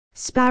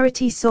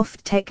Sparity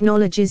Soft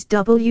Technologies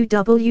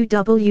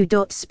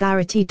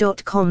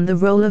www.sparity.com. The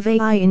role of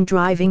AI in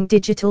driving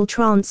digital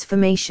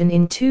transformation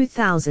in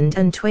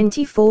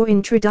 2024.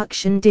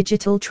 Introduction.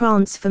 Digital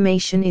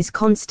transformation is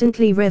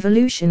constantly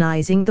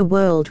revolutionizing the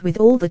world with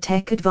all the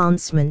tech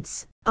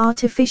advancements.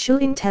 Artificial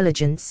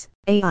intelligence,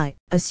 AI,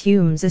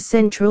 assumes a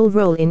central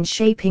role in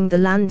shaping the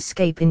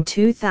landscape in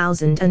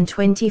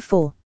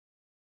 2024.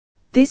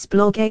 This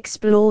blog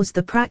explores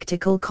the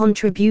practical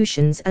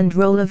contributions and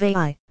role of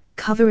AI,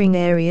 covering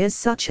areas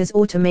such as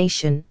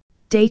automation,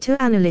 data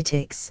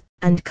analytics,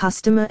 and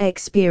customer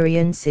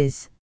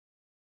experiences.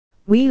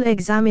 We'll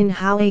examine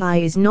how AI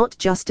is not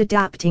just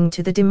adapting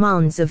to the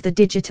demands of the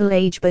digital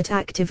age but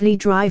actively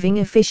driving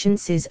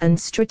efficiencies and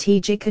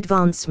strategic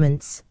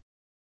advancements.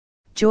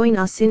 Join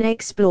us in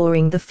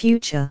exploring the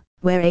future,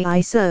 where AI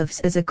serves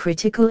as a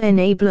critical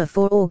enabler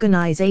for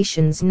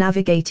organizations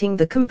navigating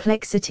the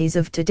complexities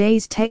of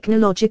today's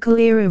technological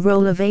era.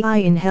 Role of AI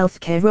in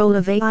healthcare. Role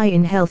of AI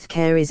in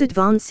healthcare is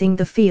advancing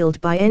the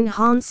field by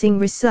enhancing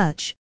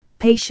research,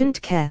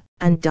 patient care,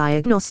 and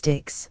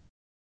diagnostics.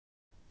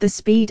 The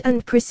speed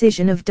and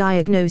precision of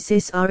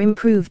diagnosis are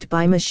improved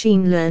by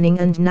machine learning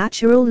and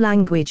natural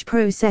language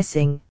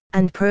processing,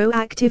 and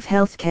proactive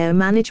healthcare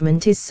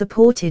management is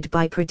supported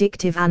by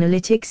predictive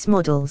analytics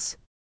models.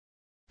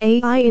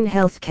 AI in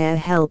healthcare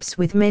helps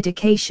with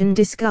medication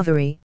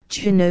discovery,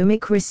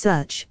 genomic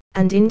research,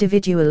 and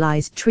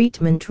individualized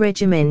treatment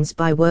regimens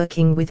by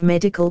working with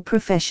medical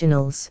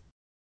professionals.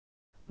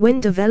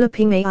 When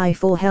developing AI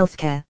for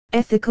healthcare,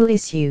 ethical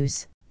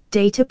issues,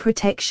 data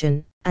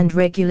protection, and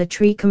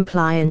regulatory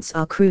compliance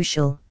are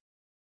crucial.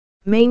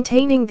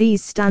 Maintaining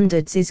these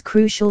standards is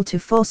crucial to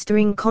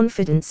fostering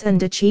confidence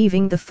and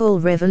achieving the full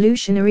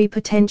revolutionary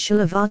potential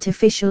of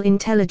artificial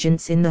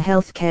intelligence in the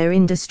healthcare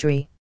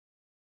industry.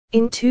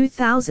 In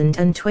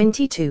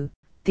 2022,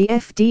 the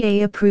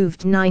FDA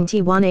approved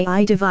 91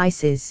 AI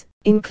devices,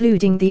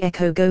 including the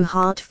EchoGo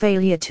heart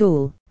failure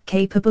tool,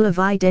 capable of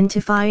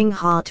identifying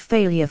heart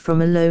failure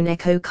from a lone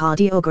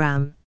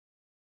echocardiogram.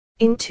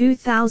 In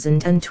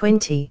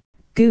 2020,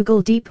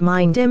 Google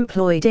DeepMind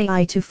employed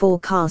AI to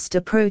forecast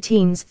a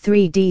protein's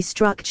 3D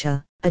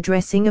structure,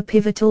 addressing a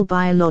pivotal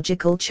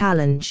biological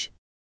challenge.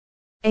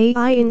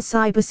 AI in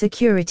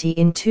cybersecurity.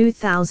 In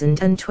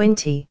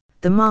 2020,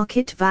 the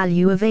market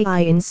value of AI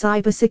in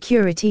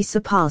cybersecurity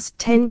surpassed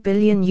 $10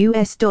 billion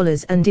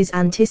and is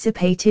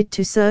anticipated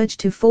to surge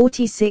to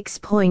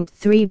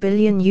 $46.3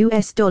 billion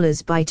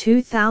by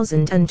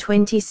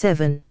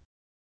 2027.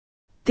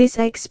 This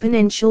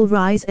exponential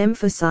rise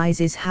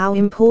emphasizes how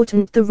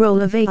important the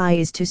role of AI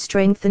is to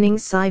strengthening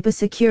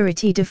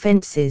cybersecurity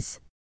defenses.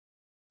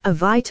 A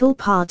vital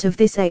part of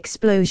this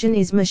explosion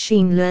is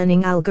machine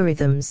learning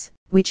algorithms,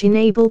 which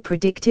enable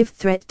predictive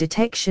threat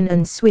detection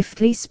and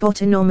swiftly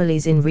spot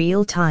anomalies in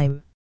real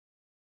time.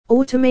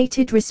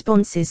 Automated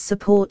responses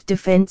support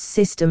defense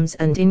systems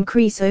and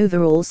increase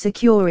overall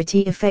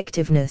security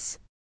effectiveness.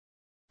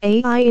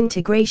 AI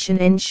integration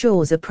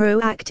ensures a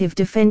proactive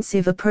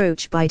defensive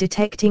approach by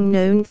detecting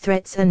known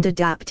threats and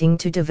adapting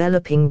to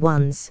developing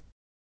ones.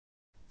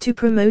 To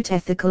promote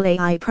ethical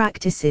AI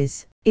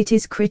practices, it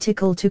is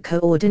critical to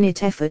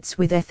coordinate efforts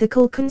with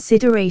ethical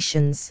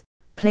considerations,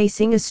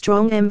 placing a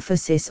strong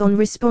emphasis on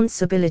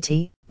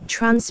responsibility,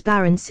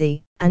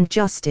 transparency, and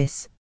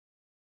justice.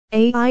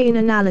 AI in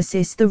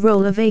analysis. The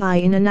role of AI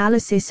in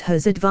analysis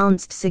has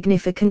advanced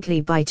significantly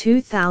by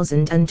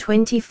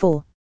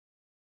 2024.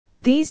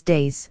 These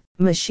days,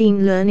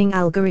 machine learning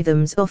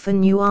algorithms offer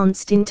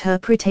nuanced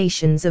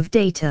interpretations of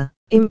data,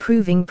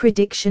 improving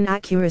prediction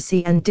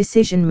accuracy and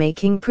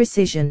decision-making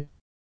precision.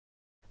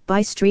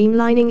 By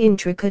streamlining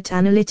intricate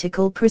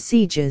analytical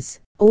procedures,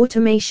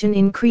 automation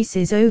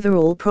increases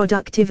overall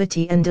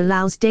productivity and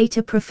allows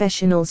data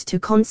professionals to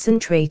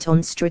concentrate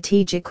on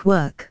strategic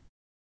work.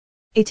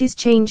 It is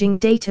changing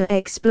data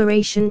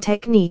exploration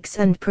techniques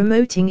and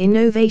promoting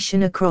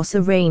innovation across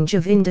a range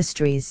of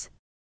industries.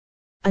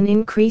 An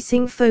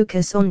increasing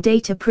focus on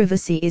data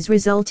privacy is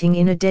resulting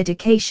in a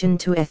dedication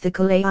to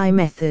ethical AI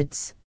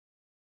methods.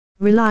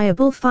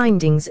 Reliable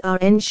findings are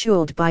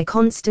ensured by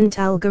constant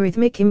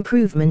algorithmic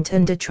improvement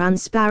and a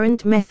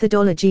transparent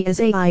methodology as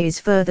AI is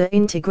further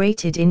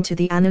integrated into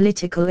the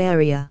analytical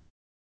area.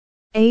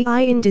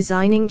 AI in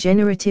designing.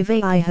 Generative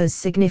AI has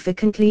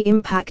significantly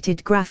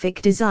impacted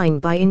graphic design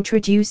by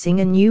introducing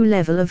a new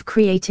level of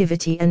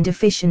creativity and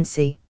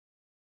efficiency.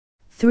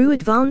 Through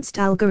advanced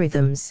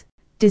algorithms,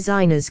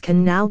 designers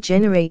can now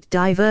generate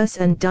diverse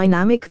and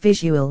dynamic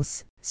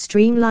visuals,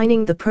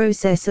 streamlining the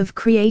process of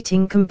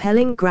creating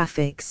compelling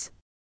graphics.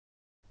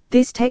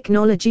 This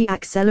technology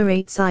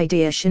accelerates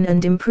ideation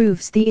and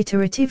improves the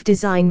iterative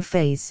design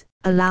phase,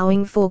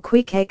 allowing for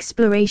quick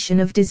exploration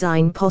of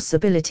design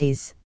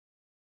possibilities.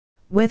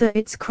 Whether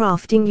it's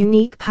crafting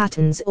unique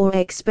patterns or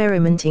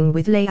experimenting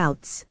with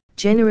layouts,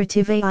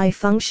 generative AI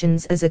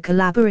functions as a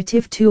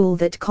collaborative tool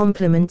that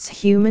complements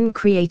human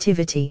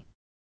creativity.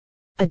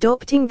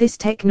 Adopting this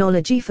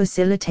technology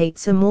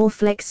facilitates a more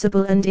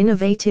flexible and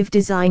innovative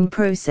design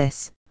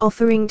process,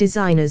 offering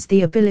designers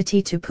the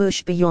ability to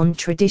push beyond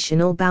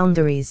traditional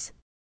boundaries.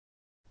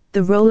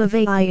 The role of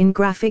AI in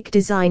graphic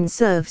design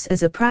serves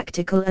as a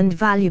practical and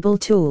valuable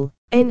tool,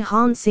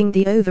 enhancing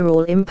the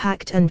overall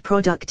impact and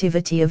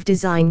productivity of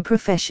design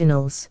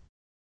professionals.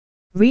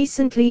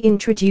 Recently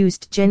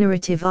introduced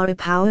generative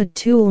AI-powered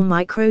tool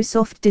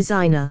Microsoft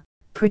Designer,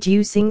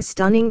 producing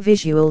stunning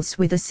visuals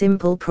with a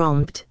simple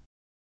prompt.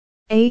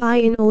 AI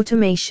in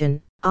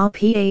automation,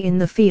 RPA. In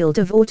the field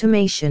of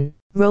automation,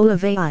 role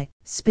of AI,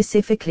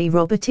 specifically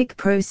robotic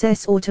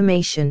process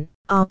automation,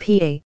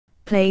 RPA,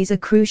 plays a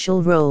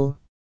crucial role.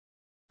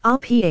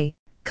 RPA,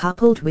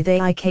 coupled with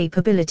AI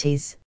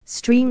capabilities,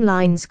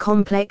 streamlines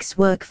complex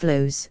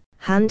workflows,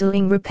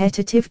 handling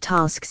repetitive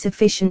tasks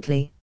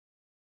efficiently.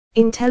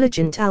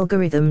 Intelligent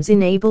algorithms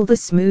enable the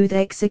smooth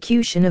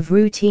execution of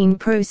routine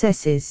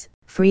processes,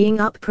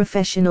 freeing up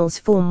professionals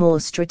for more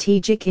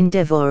strategic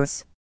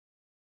endeavors.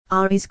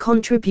 AI's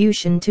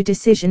contribution to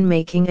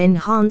decision-making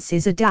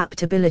enhances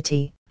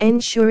adaptability,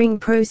 ensuring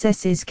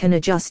processes can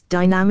adjust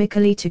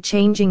dynamically to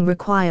changing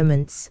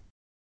requirements.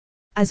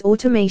 As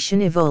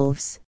automation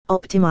evolves,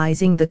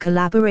 optimizing the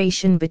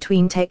collaboration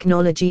between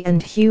technology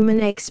and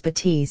human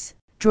expertise,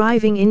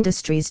 driving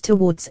industries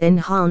towards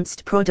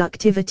enhanced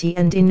productivity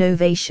and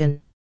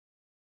innovation.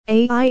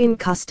 AI in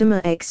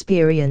customer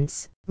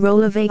experience.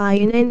 Role of AI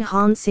in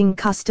enhancing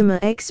customer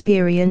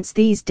experience.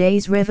 These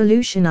days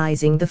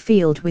revolutionizing the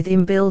field with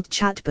inbuilt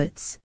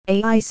chatbots,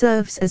 AI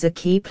serves as a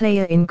key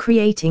player in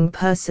creating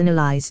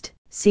personalized,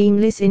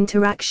 seamless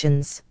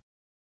interactions.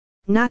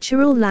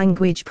 Natural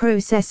language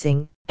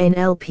processing,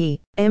 NLP,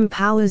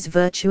 empowers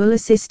virtual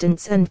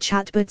assistants and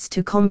chatbots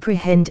to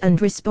comprehend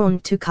and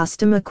respond to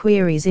customer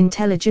queries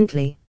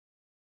intelligently.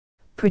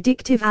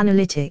 Predictive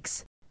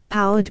analytics,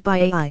 powered by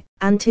AI,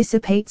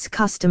 anticipates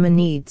customer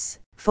needs,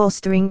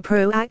 fostering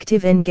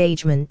proactive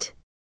engagement.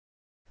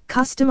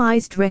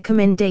 Customized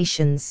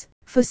recommendations,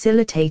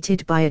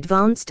 facilitated by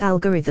advanced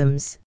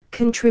algorithms,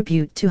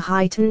 contribute to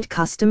heightened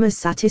customer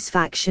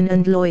satisfaction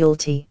and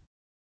loyalty.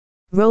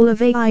 Role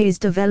of AI is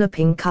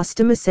developing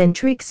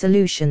customer-centric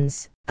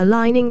solutions,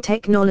 aligning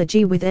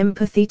technology with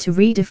empathy to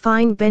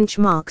redefine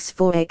benchmarks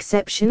for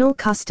exceptional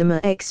customer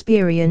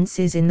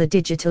experiences in the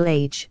digital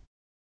age.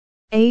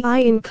 AI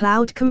in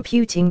cloud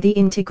computing. The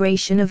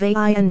integration of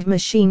AI and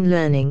machine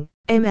learning,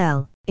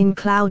 ML, in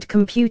cloud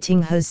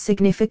computing has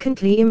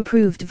significantly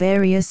improved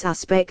various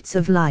aspects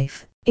of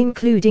life,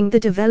 including the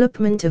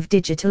development of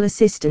digital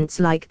assistants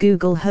like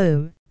Google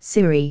Home,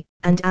 Siri,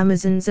 and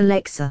Amazon's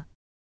Alexa.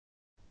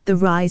 The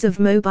rise of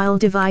mobile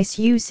device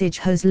usage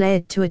has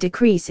led to a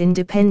decrease in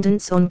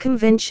dependence on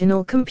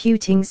conventional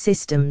computing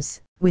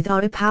systems, with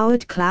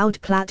AI-powered cloud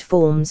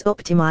platforms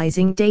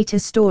optimizing data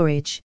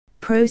storage,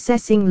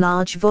 processing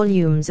large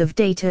volumes of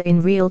data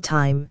in real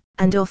time,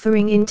 and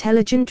offering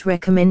intelligent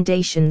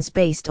recommendations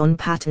based on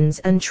patterns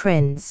and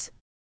trends.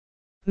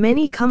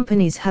 Many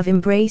companies have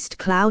embraced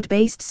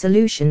cloud-based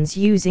solutions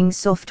using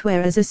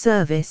software as a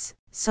service,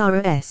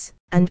 SaaS,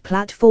 and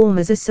platform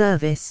as a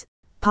service,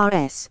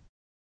 PaaS.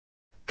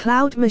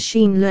 Cloud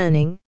machine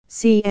learning,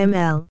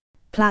 CML,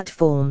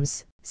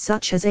 platforms,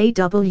 such as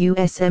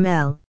AWS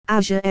ML,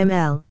 Azure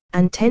ML,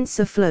 and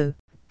TensorFlow,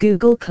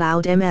 Google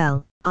Cloud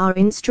ML, are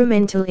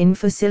instrumental in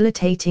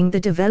facilitating the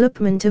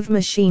development of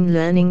machine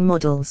learning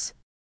models.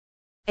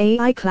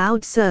 AI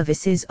cloud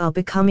services are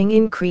becoming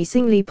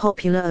increasingly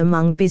popular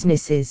among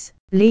businesses,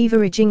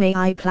 leveraging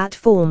AI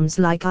platforms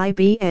like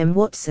IBM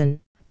Watson,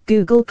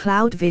 Google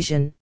Cloud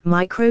Vision,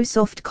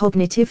 Microsoft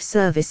Cognitive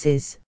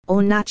Services,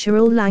 or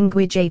natural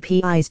language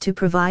APIs to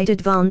provide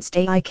advanced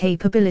AI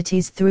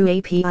capabilities through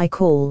API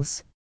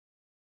calls.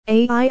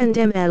 AI and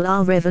ML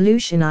are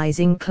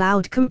revolutionizing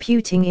cloud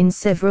computing in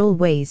several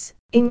ways,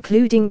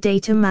 including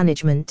data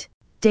management,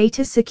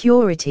 data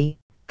security,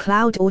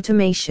 cloud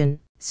automation,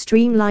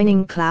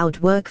 streamlining cloud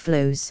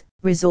workflows,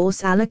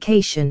 resource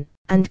allocation,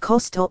 and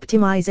cost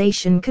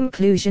optimization.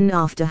 Conclusion.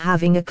 After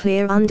having a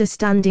clear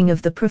understanding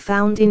of the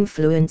profound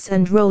influence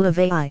and role of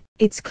AI,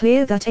 it's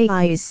clear that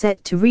AI is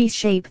set to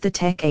reshape the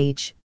tech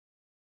age.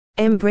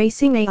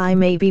 Embracing AI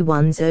may be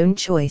one's own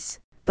choice,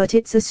 but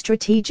it's a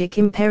strategic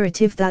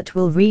imperative that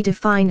will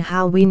redefine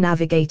how we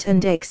navigate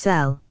and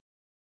excel.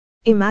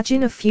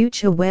 Imagine a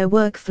future where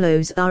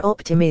workflows are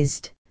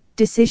optimized,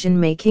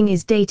 decision-making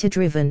is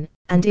data-driven,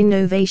 and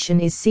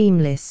innovation is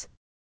seamless.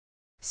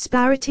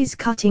 Sparity's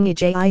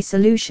cutting-edge AI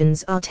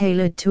solutions are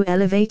tailored to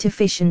elevate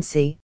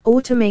efficiency,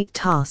 automate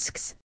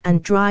tasks,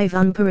 and drive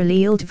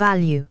unparalleled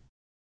value.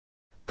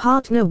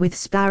 Partner with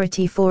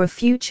Sparity for a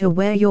future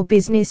where your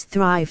business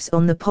thrives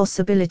on the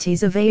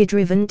possibilities of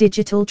AI-driven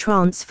digital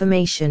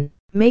transformation,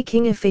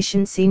 making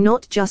efficiency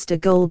not just a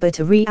goal but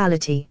a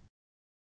reality.